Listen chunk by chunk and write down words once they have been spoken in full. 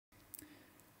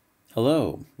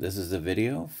Hello, this is a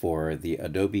video for the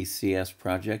Adobe CS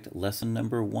project lesson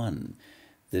number 1.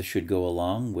 This should go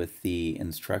along with the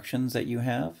instructions that you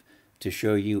have to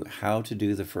show you how to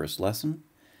do the first lesson.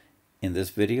 In this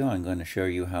video, I'm going to show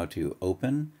you how to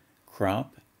open,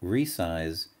 crop,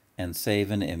 resize, and save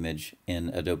an image in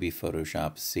Adobe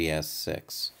Photoshop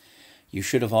CS6. You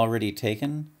should have already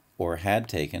taken or had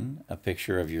taken a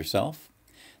picture of yourself.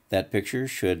 That picture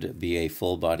should be a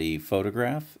full body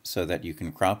photograph so that you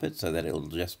can crop it so that it'll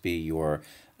just be your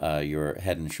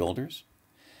head and shoulders.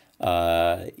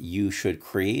 You should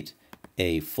create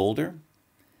a folder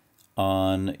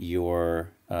on your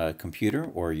computer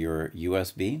or your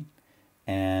USB,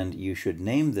 and you should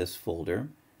name this folder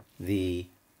the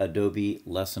Adobe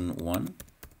Lesson 1.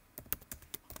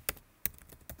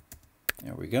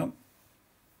 There we go.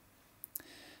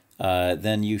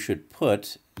 Then you should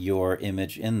put your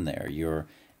image in there. Your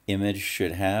image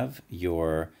should have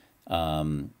your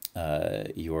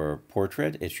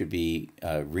portrait. It should be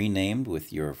renamed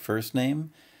with your first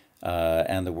name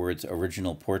and the words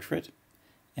original portrait.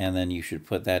 And then you should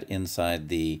put that inside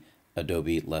the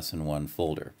Adobe Lesson 1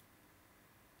 folder.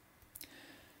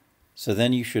 So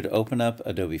then you should open up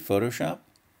Adobe Photoshop,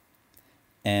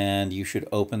 and you should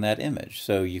open that image.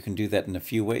 So you can do that in a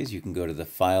few ways. You can go to the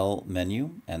File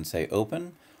menu and say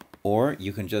Open, or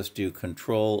you can just do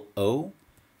Control-O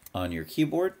on your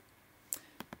keyboard.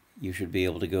 You should be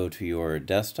able to go to your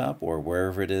desktop or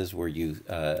wherever it is where you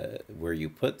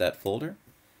put that folder.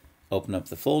 Open up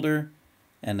the folder,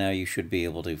 and now you should be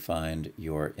able to find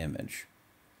your image.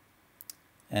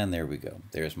 And there we go.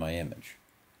 There's my image.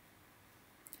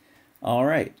 All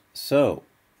right, so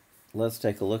let's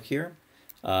take a look here.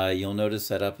 You'll notice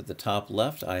that up at the top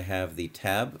left, I have the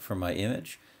tab for my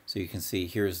image. So you can see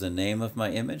here's the name of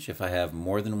my image. If I have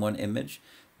more than one image,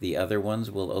 the other ones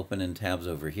will open in tabs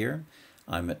over here.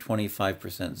 I'm at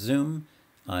 25% zoom.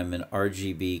 I'm in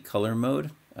RGB color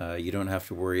mode. You don't have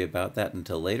to worry about that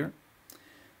until later.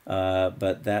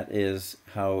 But that is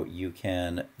how you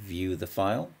can view the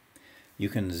file. You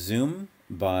can zoom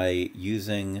by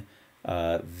using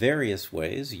various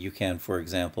ways. You can, for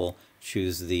example,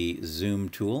 choose the zoom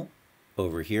tool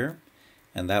over here,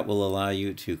 and that will allow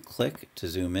you to click to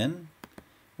zoom in.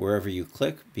 Wherever you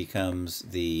click becomes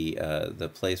the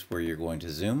place where you're going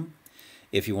to zoom.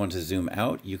 If you want to zoom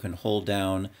out, you can hold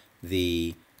down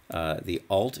the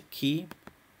Alt key,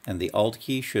 and the Alt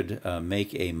key should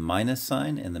make a minus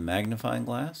sign in the magnifying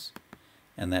glass,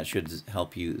 and that should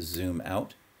help you zoom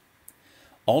out.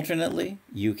 Alternately,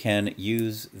 you can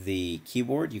use the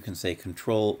keyboard. You can say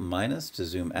Control minus to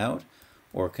zoom out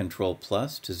or Control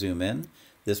plus to zoom in.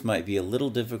 This might be a little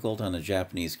difficult on a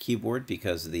Japanese keyboard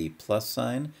because the plus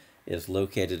sign is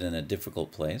located in a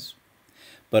difficult place.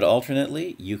 But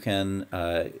alternately, you can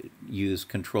use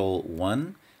Control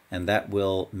 1, and that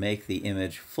will make the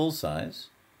image full size.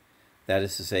 That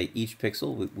is to say, each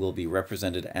pixel will be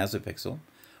represented as a pixel.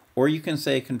 Or you can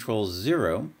say Control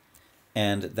 0,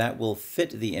 and that will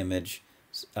fit the image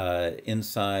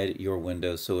inside your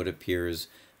window so it appears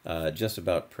just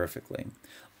about perfectly.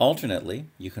 Alternately,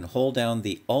 you can hold down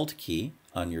the Alt key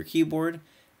on your keyboard,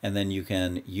 and then you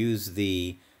can use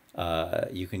the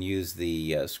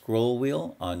scroll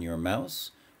wheel on your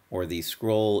mouse or the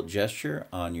scroll gesture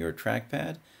on your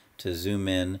trackpad to zoom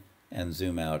in and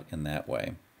zoom out in that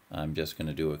way. I'm just going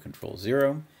to do a Control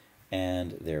 0,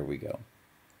 and there we go.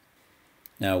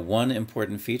 Now, one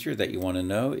important feature that you want to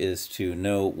know is to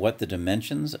know what the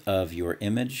dimensions of your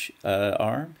image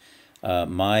are.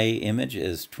 My image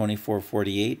is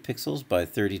 2448 pixels by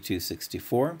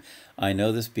 3264. I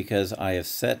know this because I have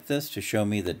set this to show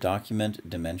me the document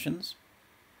dimensions.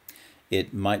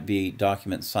 It might be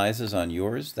document sizes on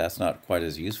yours. That's not quite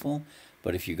as useful.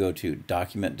 But if you go to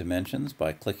Document Dimensions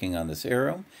by clicking on this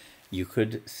arrow, you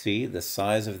could see the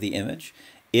size of the image.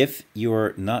 If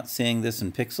you're not seeing this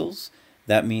in pixels,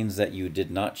 that means that you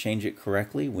did not change it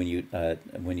correctly when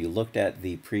you looked at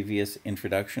the previous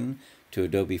introduction to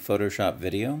Adobe Photoshop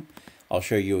video. I'll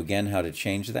show you again how to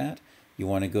change that. You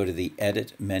want to go to the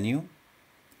Edit menu.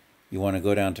 You want to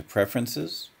go down to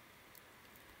Preferences.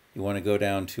 You want to go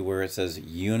down to where it says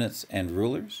Units and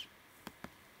Rulers.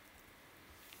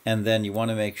 And then you want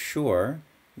to make sure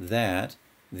that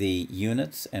the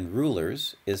Units and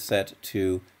Rulers is set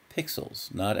to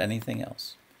pixels, not anything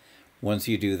else. Once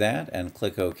you do that and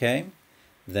click OK,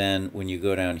 then when you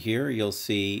go down here, you'll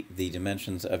see the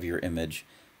dimensions of your image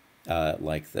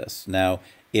like this. Now,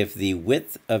 if the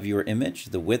width of your image,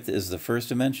 the width is the first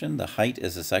dimension, the height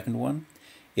is the second one.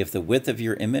 If the width of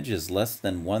your image is less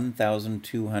than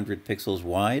 1,200 pixels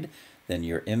wide, then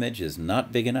your image is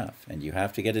not big enough, and you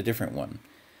have to get a different one.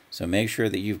 So make sure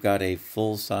that you've got a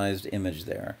full-sized image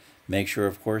there. Make sure,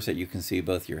 of course, that you can see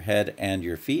both your head and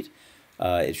your feet.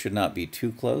 It should not be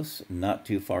too close, not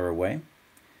too far away.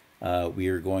 We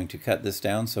are going to cut this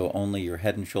down so only your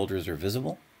head and shoulders are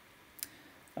visible.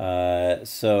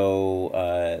 That's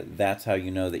how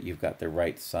you know that you've got the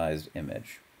right sized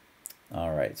image.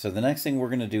 All right, so the next thing we're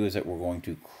going to do is that we're going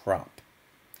to crop.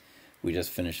 We just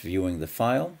finished viewing the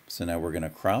file, so now we're going to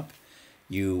crop.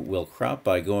 You will crop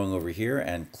by going over here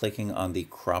and clicking on the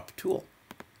crop tool.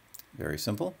 Very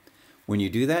simple. When you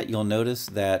do that, you'll notice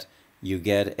that you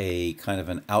get a kind of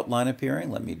an outline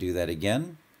appearing. Let me do that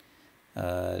again.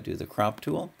 Do the crop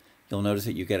tool. You'll notice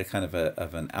that you get a kind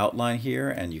of an outline here,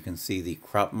 and you can see the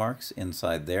crop marks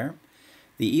inside there.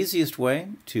 The easiest way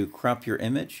to crop your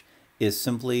image is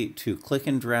simply to click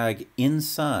and drag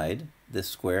inside this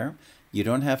square. You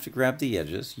don't have to grab the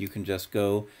edges. You can just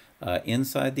go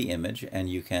inside the image, and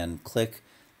you can click,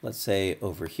 let's say,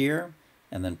 over here,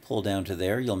 and then pull down to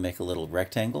there. You'll make a little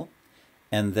rectangle.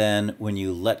 And then when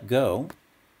you let go,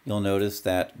 you'll notice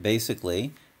that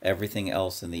basically everything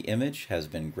else in the image has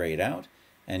been grayed out,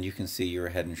 and you can see your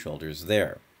head and shoulders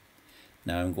there.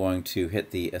 Now I'm going to hit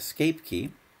the escape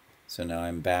key. So now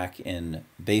I'm back in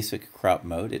basic crop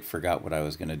mode. It forgot what I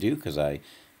was going to do because I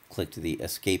clicked the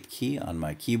escape key on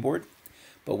my keyboard.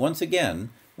 But once again,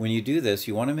 when you do this,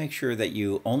 you want to make sure that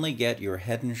you only get your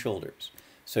head and shoulders.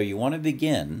 So you want to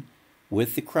begin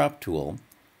with the crop tool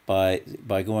by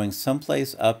going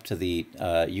someplace up to the,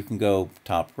 you can go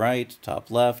top right,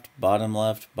 top left, bottom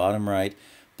right,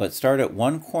 but start at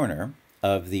one corner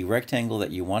of the rectangle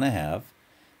that you want to have.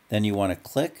 Then you want to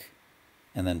click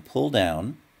and then pull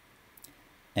down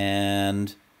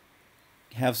and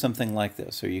have something like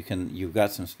this. So you've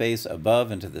got some space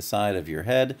above and to the side of your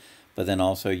head, but then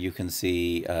also you can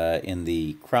see in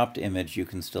the cropped image, you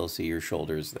can still see your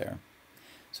shoulders there.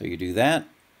 So you do that.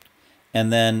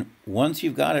 And then once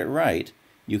you've got it right,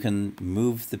 you can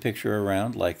move the picture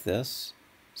around like this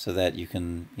so that you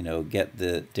can, get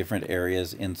the different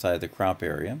areas inside the crop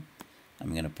area.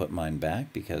 I'm going to put mine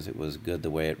back because it was good the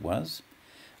way it was.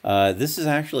 This is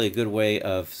actually a good way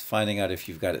of finding out if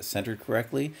you've got it centered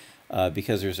correctly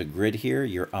because there's a grid here.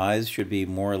 Your eyes should be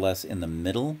more or less in the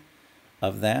middle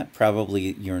of that.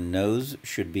 Probably your nose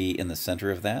should be in the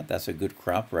center of that. That's a good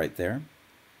crop right there.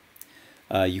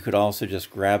 You could also just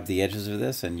grab the edges of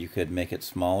this and you could make it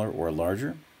smaller or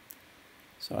larger.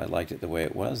 So I liked it the way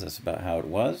it was. That's about how it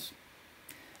was.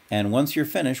 And once you're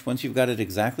finished, once you've got it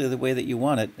exactly the way that you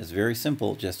want it, it's very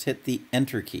simple. Just hit the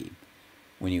Enter key.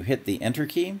 When you hit the Enter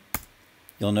key,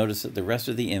 you'll notice that the rest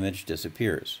of the image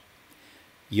disappears.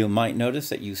 You might notice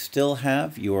that you still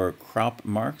have your crop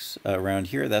marks around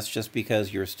here. That's just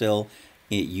because you're still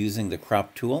using the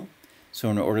crop tool. So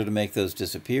in order to make those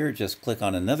disappear, just click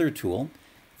on another tool.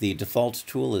 The default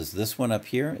tool is this one up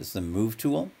here. It's the Move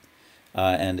tool.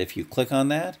 And if you click on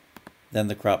that, then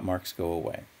the crop marks go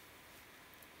away.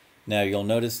 Now you'll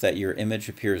notice that your image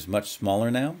appears much smaller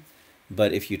now.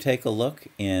 But if you take a look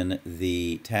in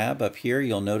the tab up here,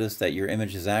 you'll notice that your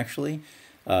image is actually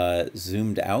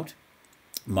zoomed out.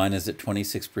 Mine is at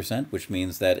 26%, which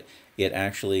means that it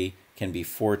actually can be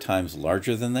 4 times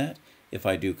larger than that. If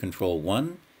I do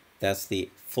Control-1, that's the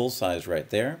full size right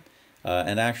there.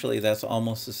 And actually, that's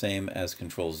almost the same as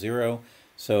Control-0.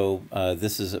 So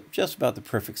this is just about the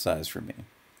perfect size for me.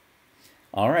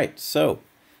 All right, so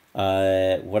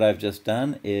what I've just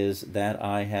done is that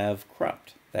I have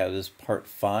cropped. That is part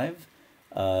 5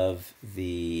 of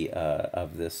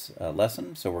this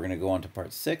lesson. So we're going to go on to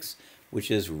part 6,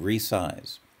 which is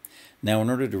resize. Now, in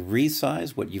order to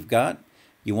resize what you've got,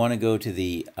 you want to go to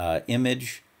the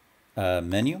image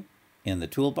menu in the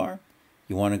toolbar.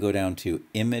 You want to go down to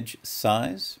Image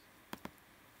Size.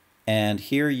 And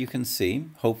here you can see,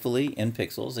 hopefully in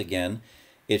pixels, again,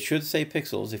 it should say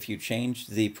pixels if you change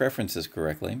the preferences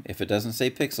correctly. If it doesn't say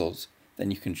pixels,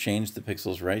 then you can change the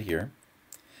pixels right here.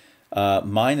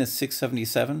 Mine is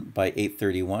 677 by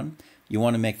 831. You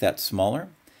want to make that smaller.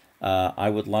 I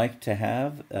would like to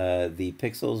have the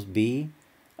pixels be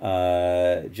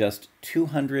just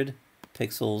 200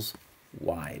 pixels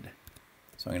wide.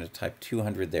 So I'm going to type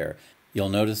 200 there. You'll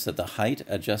notice that the height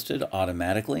adjusted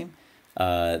automatically.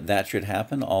 That should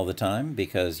happen all the time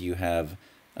because you have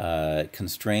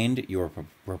constrained your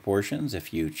proportions.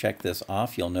 If you check this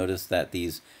off, you'll notice that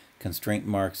these constraint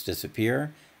marks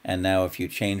disappear. And now if you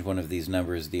change one of these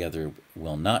numbers, the other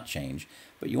will not change.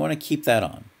 But you want to keep that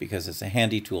on because it's a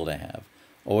handy tool to have.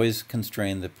 Always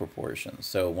constrain the proportions.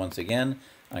 So once again,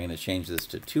 I'm going to change this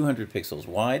to 200 pixels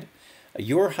wide.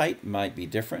 Your height might be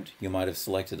different. You might have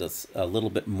selected a little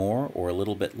bit more or a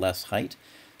little bit less height.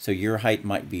 So your height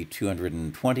might be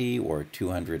 220 or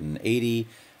 280.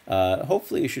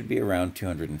 Hopefully it should be around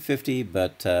 250,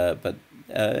 but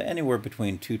anywhere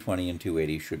between 220 and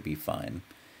 280 should be fine.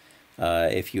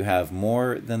 If you have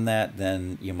more than that,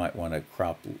 then you might want to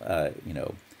crop,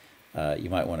 you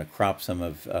might want to crop some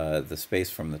of the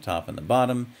space from the top and the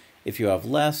bottom. If you have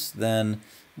less, then,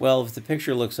 well, if the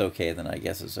picture looks okay, then I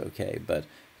guess it's okay. But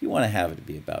you want to have it to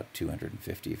be about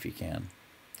 250 if you can.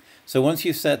 So once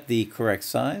you set the correct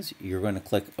size, you're going to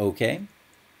click OK.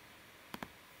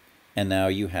 And now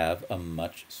you have a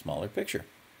much smaller picture.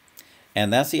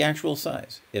 And that's the actual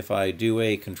size. If I do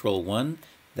a Control 1,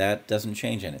 that doesn't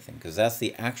change anything because that's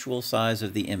the actual size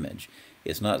of the image.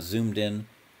 It's not zoomed in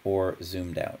or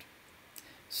zoomed out.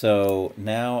 So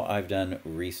now I've done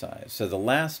resize. So the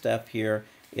last step here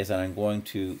is that I'm going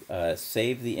to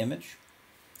save the image.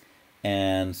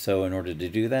 And so in order to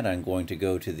do that, I'm going to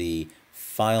go to the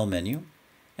File menu,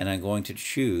 and I'm going to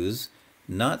choose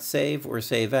not Save or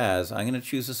Save As. I'm going to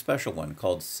choose a special one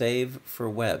called Save for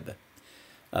Web.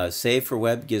 Save for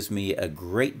Web gives me a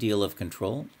great deal of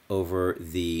control over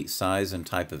the size and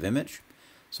type of image.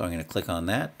 So I'm going to click on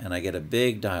that, and I get a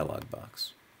big dialog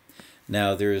box.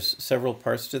 Now there's several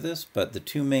parts to this, but the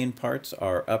two main parts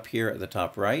are up here at the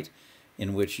top right,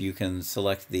 in which you can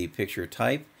select the picture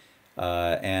type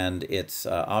and its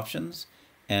options,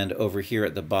 and over here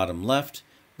at the bottom left,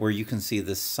 where you can see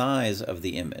the size of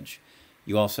the image.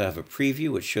 You also have a preview,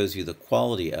 which shows you the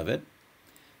quality of it.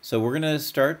 So we're going to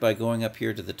start by going up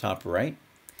here to the top right,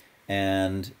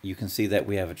 and you can see that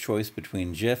we have a choice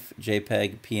between GIF,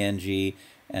 JPEG, PNG,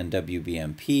 and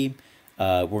WBMP.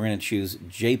 We're going to choose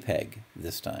JPEG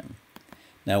this time.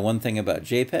 Now, one thing about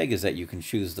JPEG is that you can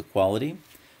choose the quality.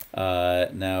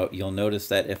 Now, you'll notice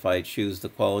that if I choose the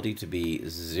quality to be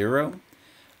 0,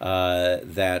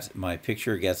 that my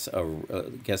picture gets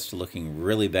to looking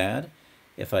really bad.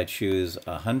 If I choose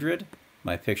 100,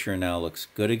 my picture now looks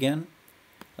good again.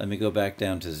 Let me go back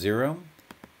down to 0,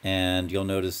 and you'll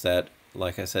notice that,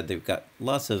 like I said, they've got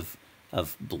lots of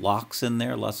blocks in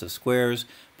there, lots of squares.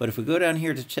 But if we go down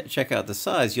here to check out the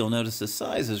size, you'll notice the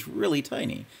size is really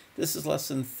tiny. This is less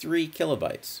than 3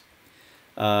 kilobytes.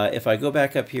 If I go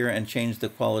back up here and change the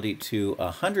quality to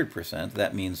 100%,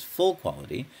 that means full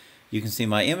quality, you can see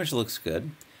my image looks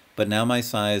good, but now my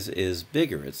size is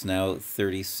bigger. It's now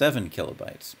 37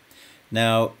 kilobytes.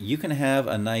 Now, you can have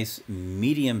a nice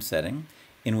medium setting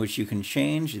in which you can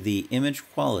change the image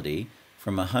quality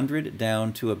from 100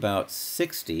 down to about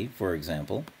 60, for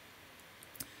example.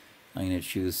 I'm going to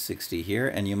choose 60 here,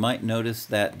 and you might notice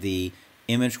that the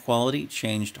image quality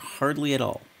changed hardly at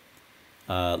all.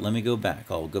 Let me go back.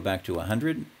 I'll go back to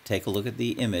 100, take a look at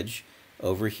the image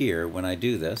over here when I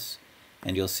do this,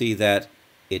 and you'll see that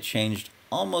it changed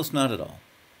almost not at all.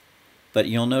 But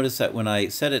you'll notice that when I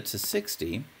set it to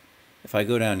 60, if I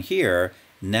go down here,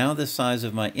 now the size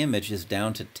of my image is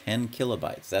down to 10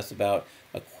 kilobytes. That's about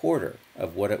a quarter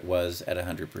of what it was at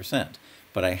 100%.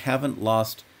 But I haven't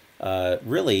lost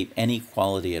really any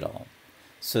quality at all.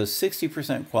 So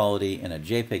 60% quality in a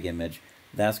JPEG image,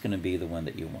 that's going to be the one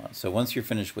that you want. So once you're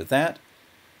finished with that,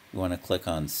 you want to click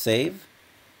on Save.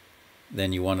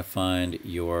 Then you want to find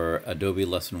your Adobe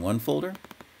Lesson 1 folder.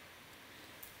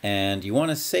 And you want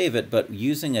to save it, but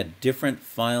using a different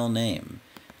file name.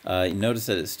 You notice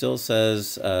that it still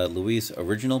says Luis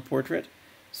Original Portrait.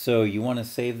 So you want to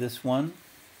save this one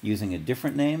using a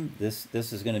different name. This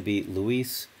is going to be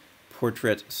Luis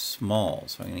Portrait Small.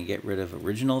 So I'm going to get rid of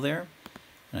Original there.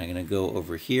 And I'm going to go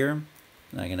over here,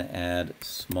 and I'm going to add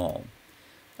Small.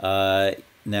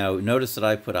 Now notice that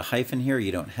I put a hyphen here.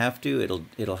 You don't have to.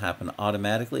 It'll happen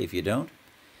automatically if you don't.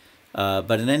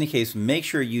 But in any case, make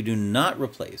sure you do not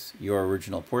replace your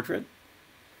original portrait.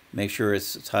 Make sure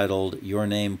it's titled Your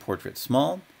Name Portrait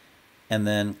Small, and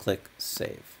then click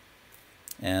Save.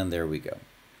 And there we go.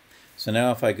 So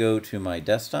now if I go to my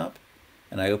desktop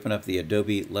and I open up the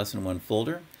Adobe Lesson 1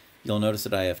 folder, you'll notice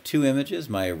that I have two images.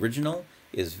 My original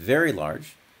is very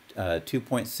large,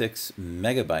 2.6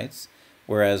 megabytes,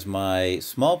 whereas my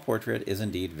small portrait is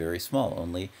indeed very small,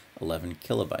 only 11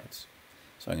 kilobytes.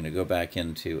 So I'm going to go back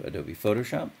into Adobe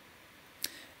Photoshop.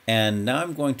 And now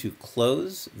I'm going to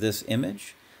close this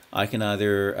image. I can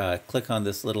either click on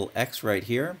this little X right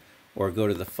here, or go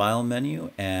to the File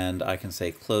menu, and I can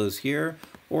say Close here,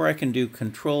 or I can do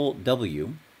Control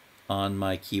W on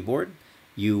my keyboard.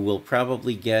 You will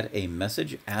probably get a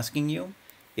message asking you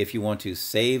if you want to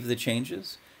save the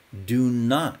changes. Do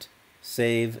not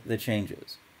save the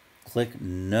changes. Click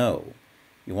No.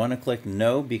 You want to click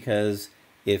No because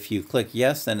if you click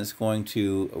Yes, then it's going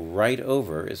to write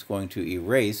over, it's going to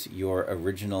erase your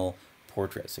original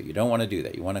portrait. So you don't want to do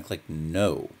that. You want to click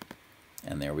No.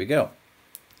 And there we go.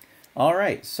 All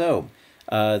right, so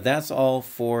that's all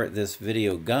for this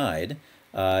video guide.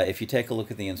 If you take a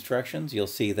look at the instructions, you'll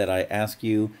see that I ask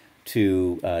you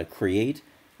to create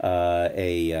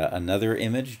another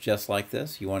image just like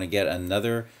this. You want to get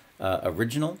another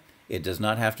original. It does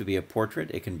not have to be a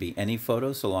portrait. It can be any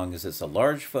photo so long as it's a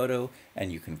large photo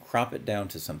and you can crop it down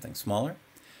to something smaller.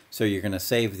 So you're going to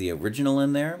save the original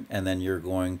in there, and then you're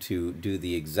going to do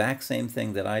the exact same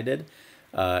thing that I did.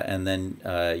 And then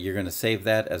you're going to save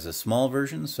that as a small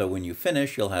version. So when you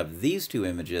finish, you'll have these two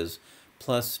images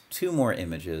plus two more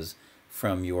images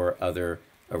from your other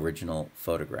original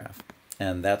photograph.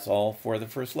 And that's all for the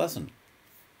first lesson.